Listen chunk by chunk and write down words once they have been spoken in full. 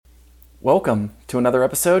Welcome to another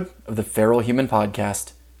episode of the Feral Human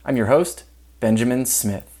Podcast. I'm your host, Benjamin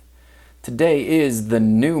Smith. Today is the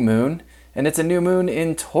new moon, and it's a new moon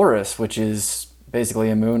in Taurus, which is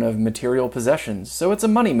basically a moon of material possessions, so it's a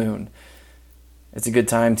money moon. It's a good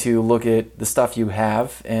time to look at the stuff you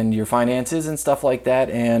have and your finances and stuff like that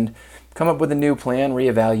and come up with a new plan,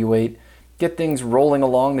 reevaluate, get things rolling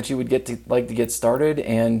along that you would like to get started,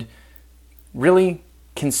 and really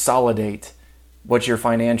consolidate what your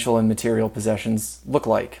financial and material possessions look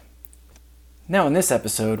like. Now, in this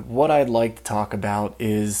episode, what I'd like to talk about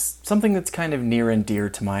is something that's kind of near and dear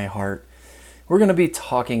to my heart. We're going to be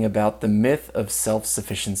talking about the myth of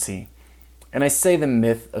self-sufficiency. And I say the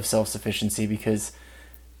myth of self-sufficiency because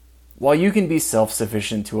while you can be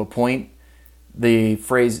self-sufficient to a point, the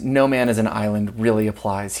phrase "no man is an island" really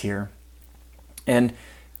applies here. And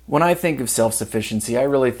when I think of self-sufficiency, I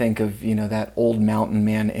really think of, that old mountain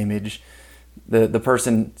man image. The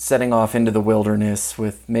person setting off into the wilderness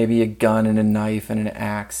with maybe a gun and a knife and an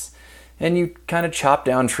axe. And you kind of chop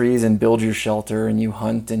down trees and build your shelter, and you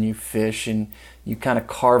hunt and you fish and you kind of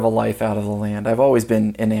carve a life out of the land. I've always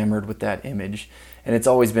been enamored with that image. And it's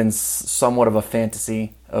always been somewhat of a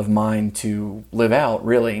fantasy of mine to live out,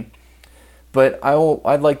 really. But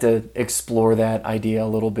I'd like to explore that idea a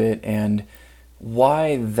little bit and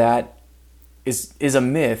why that is a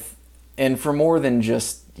myth, and for more than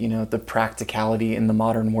just the practicality in the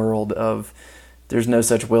modern world of there's no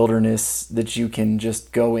such wilderness that you can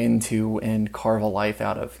just go into and carve a life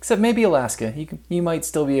out of, except maybe Alaska. You might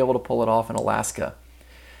still be able to pull it off in Alaska,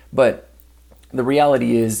 but the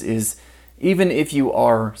reality is even if you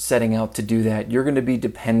are setting out to do that, you're going to be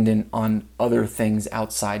dependent on other things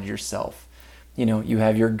outside yourself. You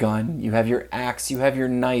have your gun, you have your axe, you have your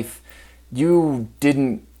knife. You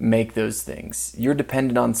didn't make those things. You're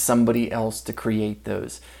dependent on somebody else to create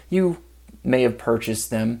those. You may have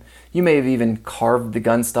purchased them. You may have even carved the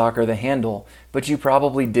gun stock or the handle, but you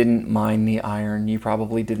probably didn't mine the iron. You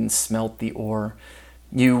probably didn't smelt the ore.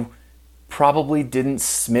 You probably didn't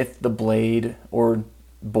smith the blade or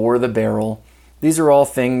bore the barrel. These are all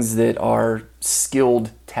things that are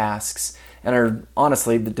skilled tasks and are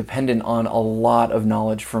honestly dependent on a lot of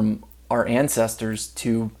knowledge from our ancestors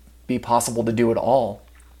to be possible to do it all.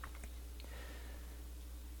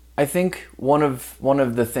 I think one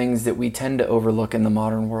of the things that we tend to overlook in the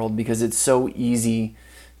modern world, because it's so easy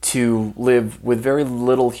to live with very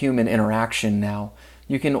little human interaction now.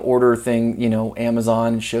 You can order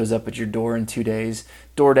Amazon shows up at your door in 2 days.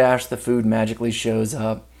 DoorDash, the food magically shows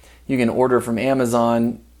up. You can order from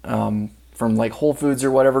Amazon, from like Whole Foods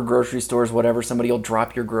or whatever, grocery stores, whatever. Somebody will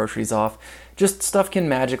drop your groceries off. Just stuff can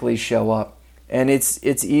magically show up. And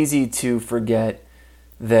it's easy to forget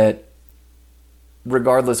that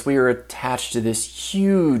regardless, we are attached to this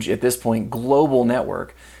huge, at this point, global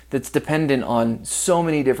network that's dependent on so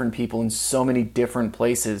many different people in so many different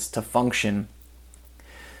places to function.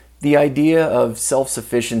 The idea of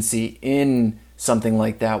self-sufficiency in something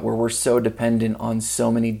like that, where we're so dependent on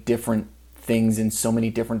so many different things in so many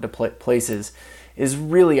different places, is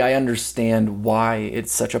really, I understand why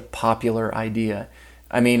it's such a popular idea.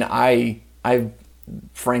 I mean, I've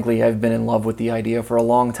been in love with the idea for a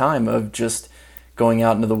long time of just going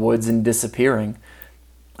out into the woods and disappearing.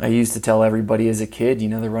 I used to tell everybody as a kid,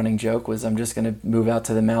 the running joke was I'm just going to move out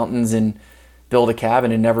to the mountains and build a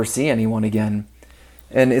cabin and never see anyone again.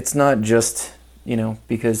 And it's not just,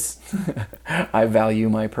 because I value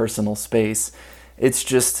my personal space. It's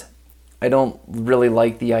just I don't really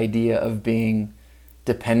like the idea of being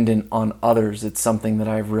dependent on others. It's something that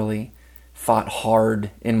I've really fought hard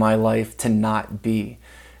in my life to not be.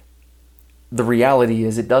 The reality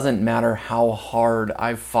is it doesn't matter how hard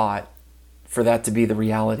I've fought for that to be the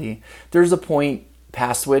reality. There's a point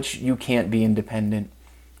past which you can't be independent.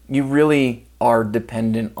 You really are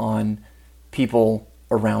dependent on people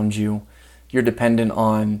around you. You're dependent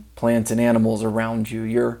on plants and animals around you.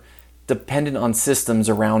 You're dependent on systems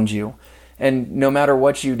around you. And no matter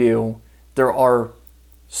what you do, there are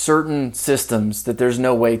certain systems that there's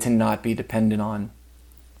no way to not be dependent on.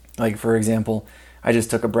 Like, for example, I just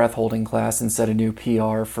took a breath holding class and set a new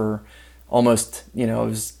PR for almost, it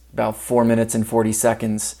was about 4 minutes and 40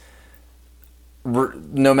 seconds.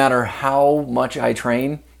 No matter how much I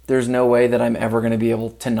train, there's no way that I'm ever going to be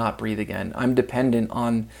able to not breathe again. I'm dependent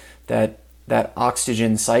on that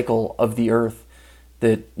oxygen cycle of the earth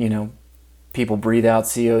that, people breathe out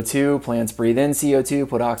CO2, plants breathe in CO2,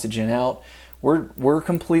 put oxygen out. We're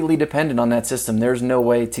completely dependent on that system. There's no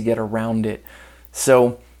way to get around it.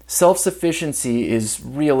 So self-sufficiency is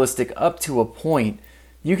realistic up to a point.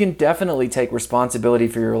 You can definitely take responsibility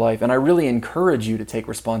for your life, and I really encourage you to take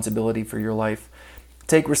responsibility for your life.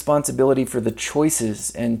 Take responsibility for the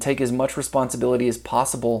choices and take as much responsibility as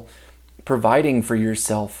possible providing for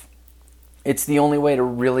yourself. It's the only way to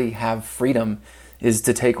really have freedom, is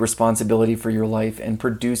to take responsibility for your life and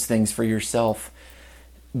produce things for yourself.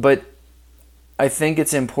 But I think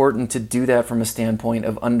it's important to do that from a standpoint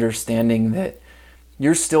of understanding that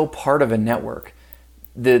you're still part of a network.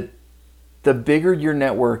 The bigger your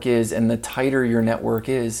network is and the tighter your network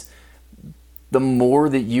is, the more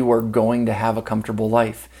that you are going to have a comfortable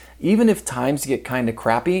life. Even if times get kind of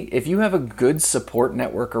crappy, if you have a good support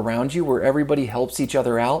network around you where everybody helps each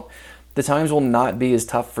other out, the times will not be as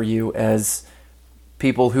tough for you as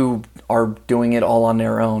people who are doing it all on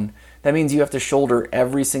their own. That means you have to shoulder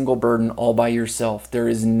every single burden all by yourself.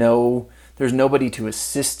 There's nobody to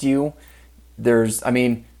assist you.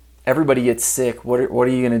 Everybody gets sick. What are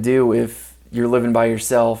you going to do if you're living by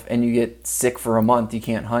yourself and you get sick for a month? You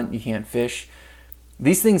can't hunt, you can't fish.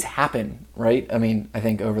 These things happen, right? I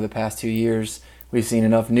think over the past 2 years, we've seen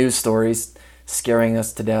enough news stories scaring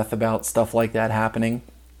us to death about stuff like that happening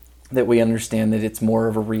that we understand that it's more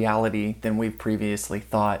of a reality than we've previously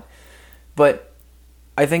thought. But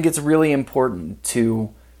I think it's really important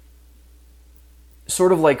to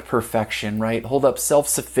sort of like perfection, right? Hold up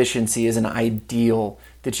self-sufficiency as an ideal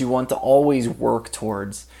that you want to always work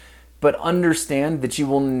towards, but understand that you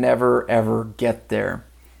will never, ever get there.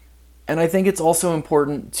 And I think it's also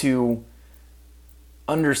important to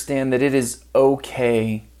understand that it is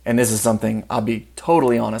okay, and this is something I'll be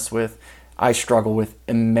totally honest with, I struggle with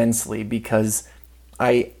immensely because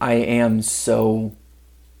I am so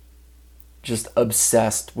just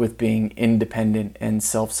obsessed with being independent and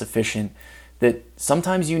self-sufficient that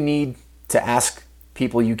sometimes you need to ask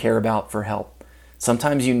people you care about for help.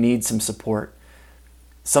 Sometimes you need some support.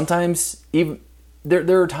 Sometimes even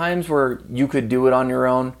there are times where you could do it on your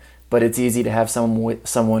own, but it's easy to have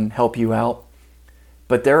someone help you out.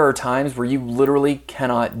 But there are times where you literally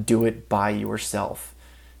cannot do it by yourself.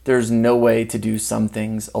 There's no way to do some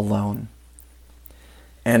things alone.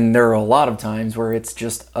 And there are a lot of times where it's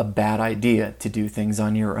just a bad idea to do things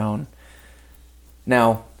on your own.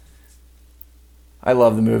 Now, I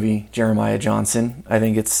love the movie Jeremiah Johnson. I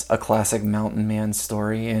think it's a classic mountain man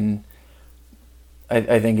story, and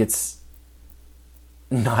I think it's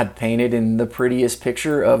not painted in the prettiest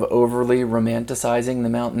picture of overly romanticizing the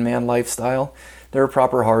mountain man lifestyle. There are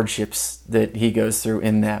proper hardships that he goes through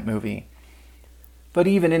in that movie. But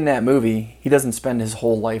even in that movie, he doesn't spend his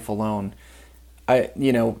whole life alone.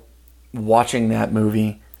 Watching that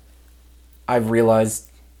movie, I've realized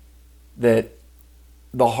that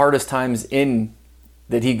the hardest times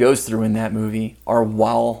that he goes through in that movie are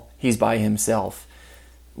while he's by himself.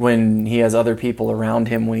 When he has other people around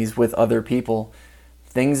him, when he's with other people,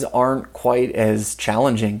 things aren't quite as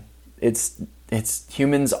challenging. It's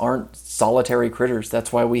humans aren't solitary critters.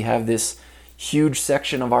 That's why we have this huge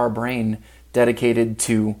section of our brain dedicated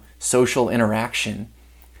to social interaction.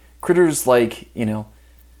 Critters like,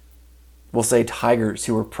 we'll say tigers,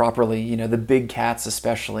 who are properly, the big cats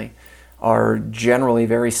especially, are generally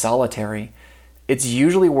very solitary. It's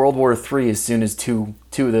usually World War III as soon as two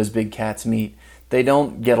of those big cats meet. They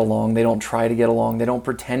don't get along. They don't try to get along. They don't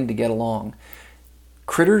pretend to get along.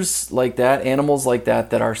 Critters like that, animals like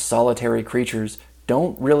that are solitary creatures,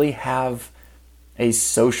 don't really have a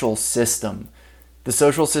social system. The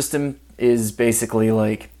social system is basically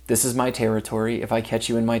like, this is my territory. If I catch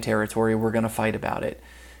you in my territory, we're going to fight about it.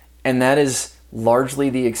 And that is largely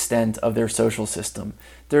the extent of their social system.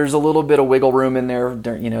 There's a little bit of wiggle room in there,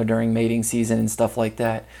 during mating season and stuff like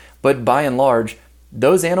that. But by and large,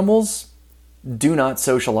 those animals do not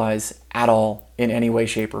socialize at all in any way,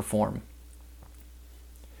 shape, or form.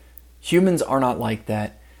 Humans are not like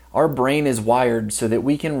that. Our brain is wired so that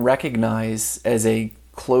we can recognize as a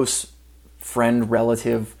close friend,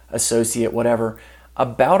 relative, associate, whatever,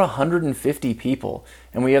 about 150 people.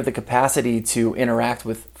 And we have the capacity to interact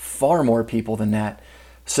with far more people than that.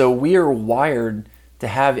 So we are wired to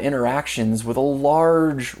have interactions with a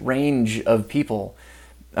large range of people.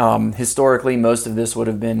 Historically, most of this would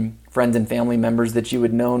have been friends and family members that you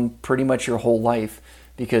had known pretty much your whole life,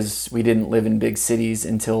 because we didn't live in big cities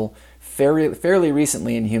until fairly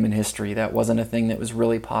recently in human history. That wasn't a thing that was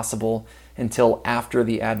really possible until after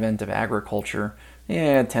the advent of agriculture,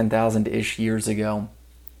 10,000-ish years ago.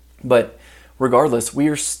 But regardless, we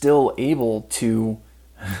are still able to,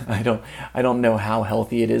 I don't know how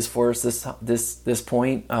healthy it is for us this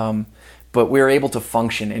point, but we're able to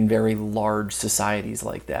function in very large societies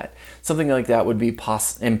like that. Something like that would be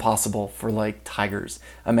impossible for like tigers.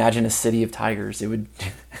 Imagine a city of tigers. It would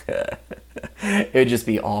it would just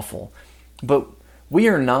be awful. But we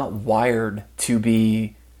are not wired to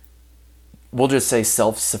be we'll just say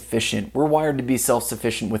self-sufficient. We're wired to be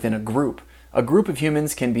self-sufficient within a group. A group of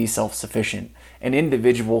humans can be self-sufficient. An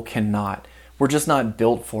individual cannot. We're just not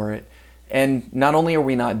built for it. And not only are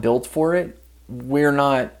we not built for it, we're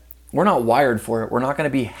not wired for it. We're not going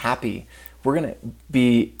to be happy. We're going to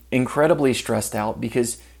be incredibly stressed out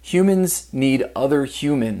because humans need other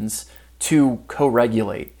humans to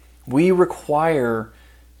co-regulate. We require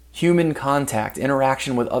human contact,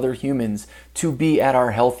 interaction with other humans to be at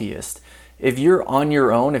our healthiest. If you're on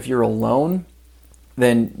your own, if you're alone,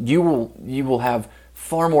 then you will have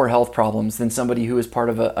far more health problems than somebody who is part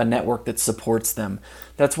of a network that supports them.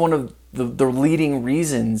 That's one of the leading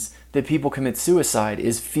reasons that people commit suicide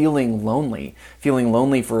is feeling lonely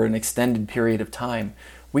for an extended period of time.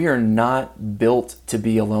 We are not built to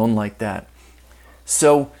be alone like that.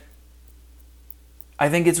 So I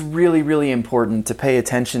think it's really, really important to pay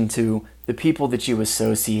attention to the people that you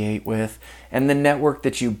associate with and the network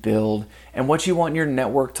that you build and what you want your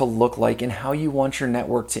network to look like and how you want your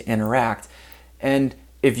network to interact. And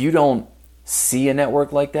if you don't see a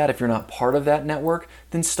network like that, if you're not part of that network,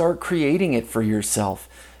 then start creating it for yourself.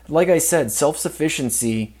 Like I said,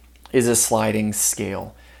 self-sufficiency is a sliding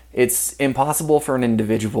scale. It's impossible for an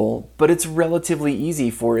individual, but it's relatively easy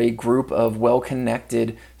for a group of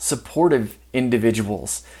well-connected, supportive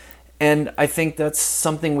individuals. And I think that's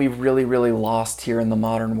something we've really, really lost here in the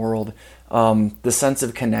modern world. The sense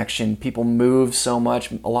of connection. People move so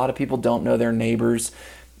much. A lot of people don't know their neighbors.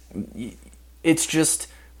 It's just,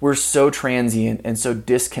 we're so transient and so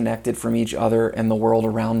disconnected from each other and the world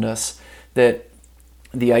around us that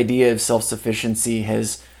the idea of self-sufficiency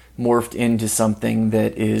has morphed into something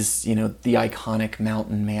that is, the iconic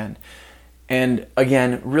mountain man. And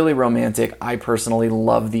again, really romantic. I personally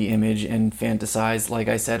love the image and fantasize, like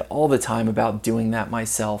I said, all the time about doing that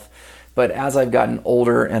myself. But as I've gotten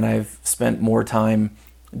older and I've spent more time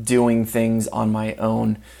doing things on my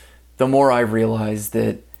own, the more I've realized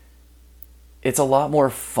that it's a lot more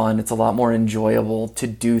fun, it's a lot more enjoyable to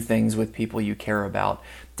do things with people you care about,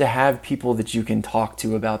 to have people that you can talk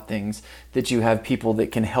to about things, that you have people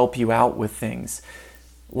that can help you out with things.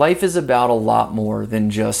 Life is about a lot more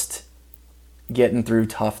than just getting through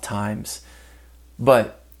tough times.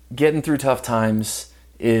 But getting through tough times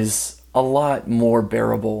is a lot more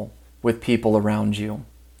bearable with people around you.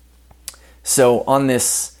 So on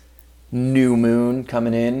this new moon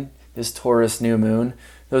coming in, this Taurus new moon,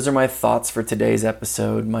 those are my thoughts for today's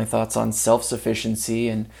episode, my thoughts on self-sufficiency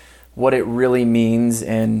and what it really means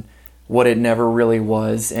and what it never really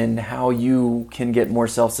was and how you can get more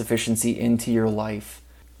self-sufficiency into your life.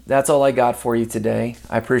 That's all I got for you today.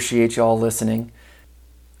 I appreciate you all listening.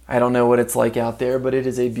 I don't know what it's like out there, but it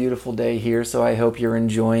is a beautiful day here, so I hope you're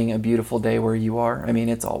enjoying a beautiful day where you are. I mean,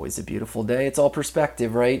 it's always a beautiful day. It's all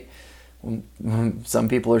perspective, right? Some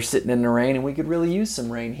people are sitting in the rain, and we could really use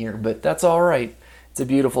some rain here, but that's all right. It's a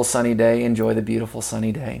beautiful sunny day. Enjoy the beautiful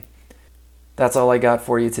sunny day. That's all I got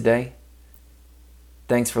for you today.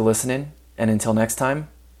 Thanks for listening, and until next time,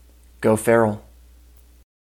 go feral.